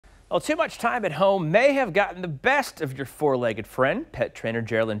Well, too much time at home may have gotten the best of your four-legged friend. Pet trainer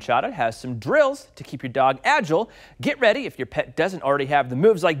Geralynn Cada has some drills to keep your dog agile. Get ready. If your pet doesn't already have the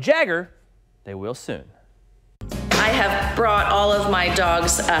moves like Jagger, they will soon. I have brought all of my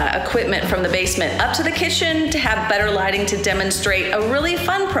dog's equipment from the basement up to the kitchen to have better lighting to demonstrate a really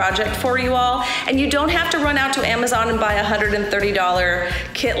fun project for you all. And you don't have to run out to Amazon and buy a $130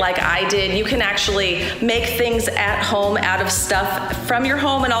 kit like I did. You can actually make things at home out of stuff from your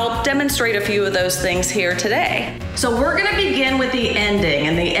home, and I'll demonstrate a few of those things here today. So we're gonna begin with the ending,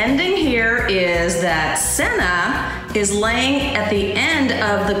 and the ending here is that Senna is laying at the end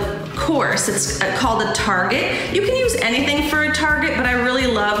of the course. It's called a target. You can use anything for a target, but I really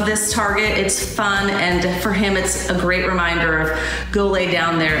love this target. It's fun, and for him it's a great reminder of go lay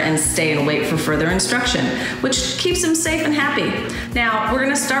down there and stay and wait for further instruction, which keeps him safe and happy. Now we're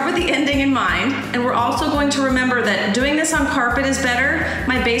going to start with the ending in mind, and we're also going to remember that doing this on carpet is better.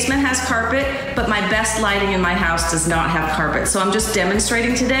 My basement has carpet, but my best lighting in my house does not have carpet, so I'm just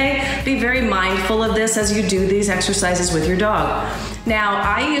demonstrating today. Be very mindful of this as you do these exercises with your dog. Now,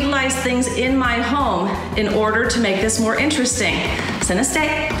 I utilize things in my home in order to make this more interesting. Senna,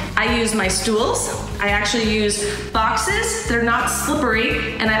 stay. I use my stools. I actually use boxes. They're not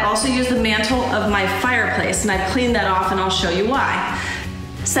slippery. And I also use the mantle of my fireplace. And I've cleaned that off, and I'll show you why.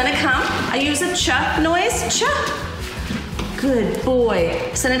 Senna, come. I use a cha noise. Cha. Good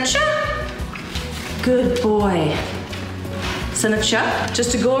boy. Senna, cha. Good boy. Senna, cha.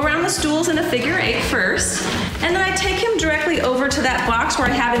 Just to go around the stools in a figure 8 first. And then I take him directly over to that box where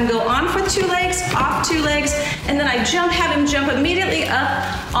I have him go on with 2 legs, off 2 legs, and then I have him jump immediately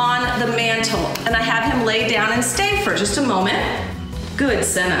up on the mantle. And I have him lay down and stay for just a moment. Good,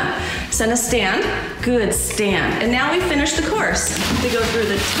 Senna. Senna, stand. Good, stand. And now we finish the course. We go through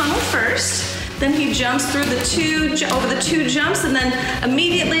the tunnel first. Then he jumps through over the 2 jumps, and then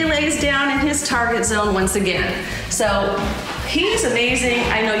immediately lays down in his target zone once again. So he's amazing.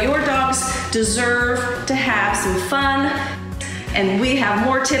 I know your dogs deserve to have some fun, and we have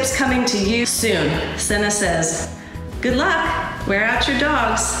more tips coming to you soon. Senna says, good luck. Wear out your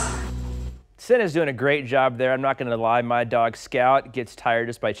dogs. Senna's doing a great job there. I'm not going to lie. My dog Scout gets tired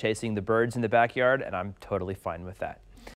just by chasing the birds in the backyard, and I'm totally fine with that.